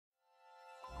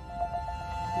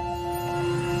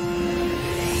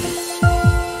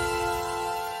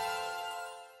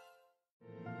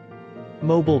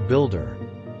Mobile builder.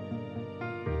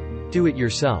 Do it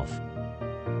yourself.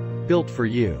 Built for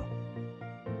you.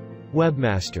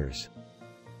 Webmasters.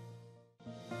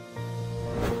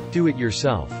 Do it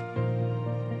yourself.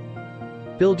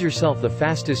 Build yourself the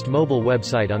fastest mobile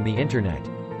website on the internet.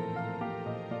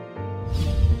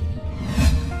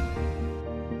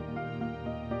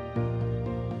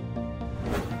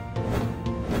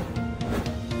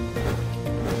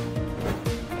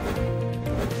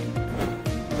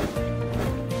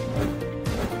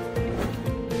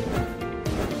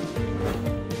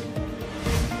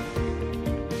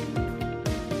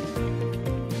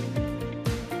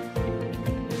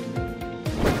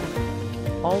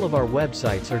 All of our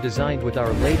websites are designed with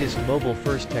our latest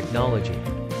mobile-first technology.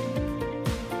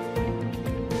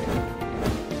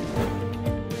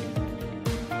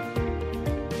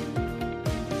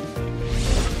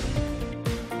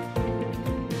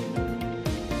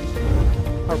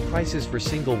 Our prices for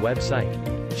single website.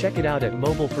 Check it out at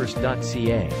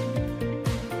mobilefirst.ca.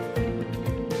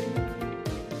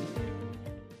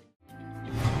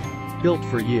 Built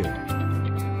for you.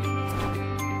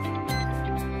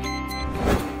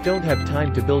 Don't have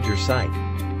time to build your site?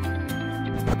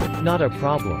 Not a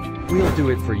problem, we'll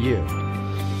do it for you.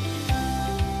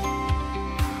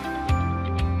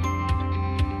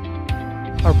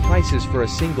 Our prices for a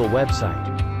single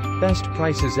website. Best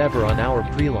prices ever on our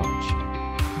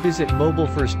pre-launch. Visit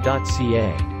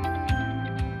mobilefirst.ca.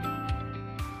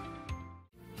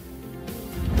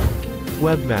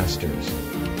 Webmasters.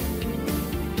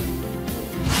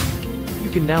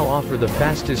 You can now offer the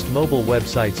fastest mobile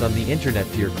websites on the internet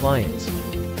to your clients.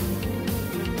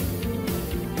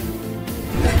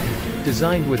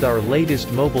 Designed with our latest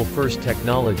mobile-first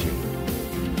technology.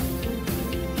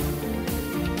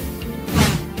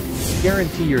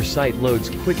 Guarantee your site loads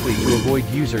quickly to avoid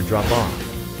user drop-off.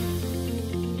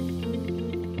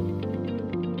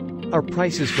 Our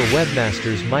prices for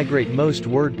Webmasters migrate most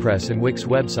WordPress and Wix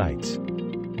websites.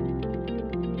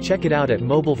 Check it out at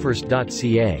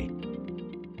mobilefirst.ca.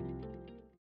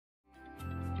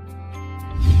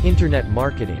 Internet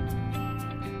marketing.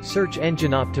 Search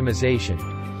engine optimization.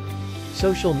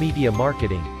 Social media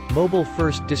marketing.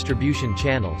 Mobile-first distribution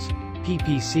channels.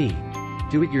 PPC.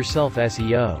 Do-it-yourself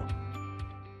SEO.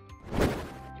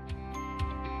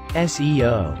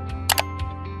 SEO.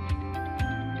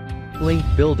 Link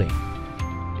building.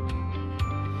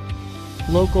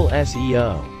 Local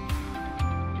SEO.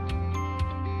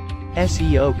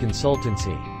 SEO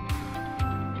consultancy.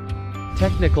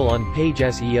 Technical On Page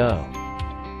SEO.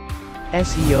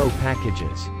 SEO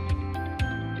packages.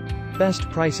 Best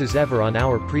prices ever on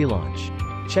our pre-launch.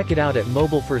 Check it out at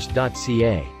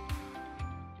mobilefirst.ca.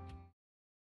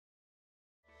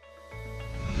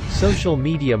 Social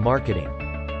media marketing.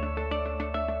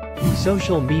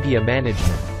 Social media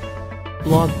management.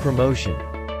 Blog promotion.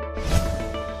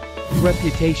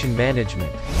 Reputation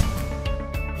management.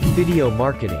 Video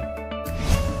marketing.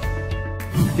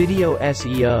 Video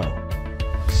SEO.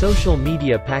 Social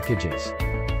media packages.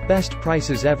 Best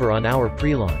prices ever on our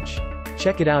pre-launch.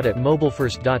 Check it out at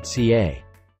mobilefirst.ca.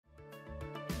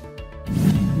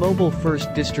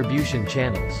 Mobile-first distribution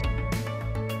channels.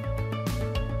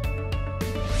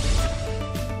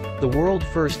 The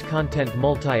world-first content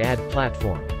multi-ad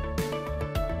platform.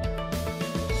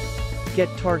 Get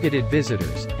targeted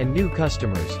visitors and new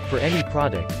customers for any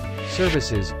product,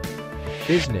 services,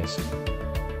 business,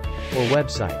 or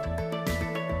website.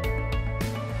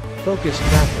 Focused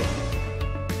traffic.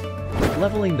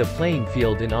 Leveling the playing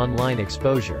field in online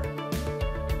exposure.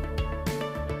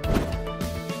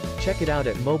 Check it out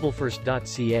at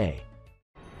mobilefirst.ca.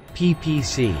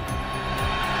 PPC.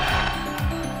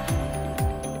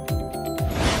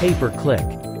 Pay-per-click.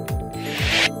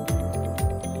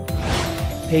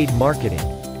 Paid marketing.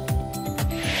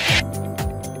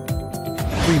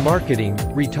 Remarketing,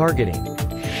 retargeting.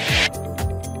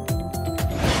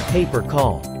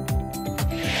 Pay-per-call.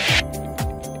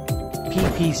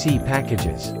 PPC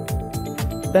packages.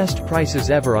 Best prices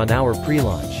ever on our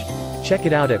pre-launch. Check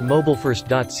it out at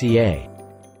mobilefirst.ca.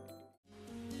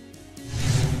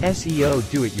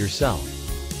 SEO Do It Yourself.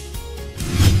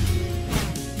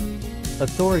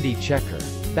 Authority Checker.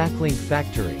 Backlink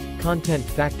Factory. Content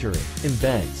Factory.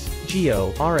 Embeds.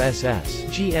 Geo, RSS.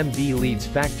 GMB Leads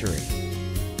Factory.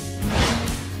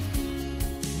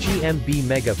 GMB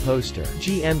Mega Poster,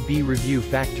 GMB Review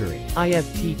Factory,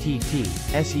 IFTTT,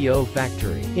 SEO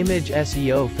Factory, Image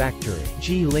SEO Factory,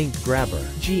 G-Link Grabber,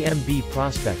 GMB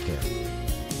Prospector,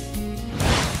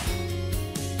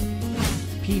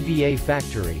 PVA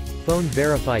Factory, Phone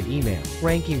Verified Email,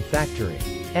 Ranking Factory,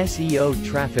 SEO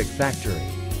Traffic Factory,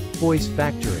 Voice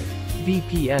Factory,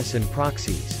 VPS and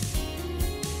Proxies.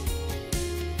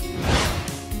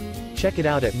 Check it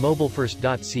out at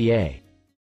mobilefirst.ca.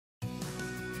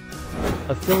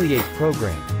 Affiliate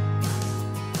Program.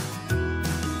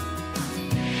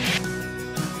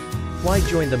 Why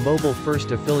join the Mobile First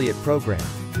Affiliate Program?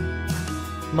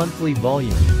 Monthly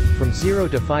volume. From 0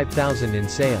 to 5,000 in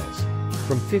sales.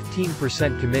 From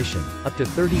 15% commission, up to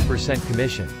 30%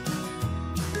 commission.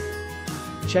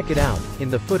 Check it out, in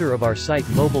the footer of our site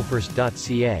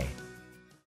mobilefirst.ca.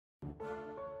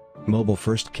 Mobile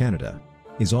First Canada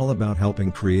is all about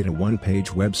helping create a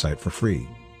one-page website for free,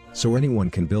 so anyone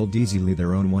can build easily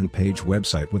their own one-page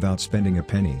website without spending a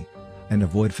penny, and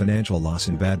avoid financial loss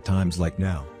in bad times like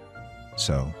now.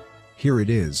 So, here it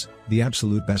is, the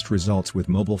absolute best results with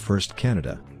Mobile First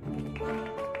Canada.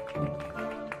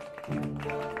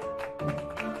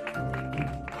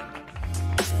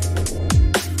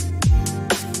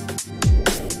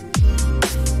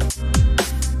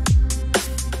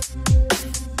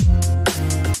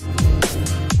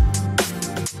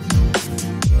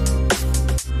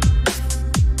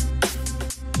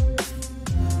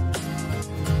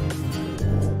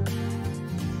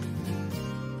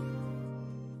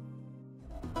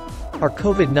 Our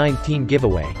COVID-19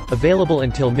 giveaway, available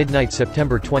until midnight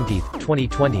September 20,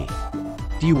 2020.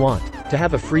 Do you want to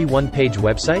have a free one-page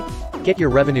website? Get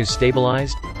your revenues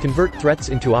stabilized? Convert threats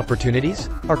into opportunities?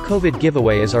 Our COVID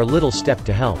giveaway is our little step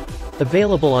to help.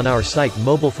 Available on our site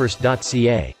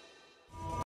mobilefirst.ca.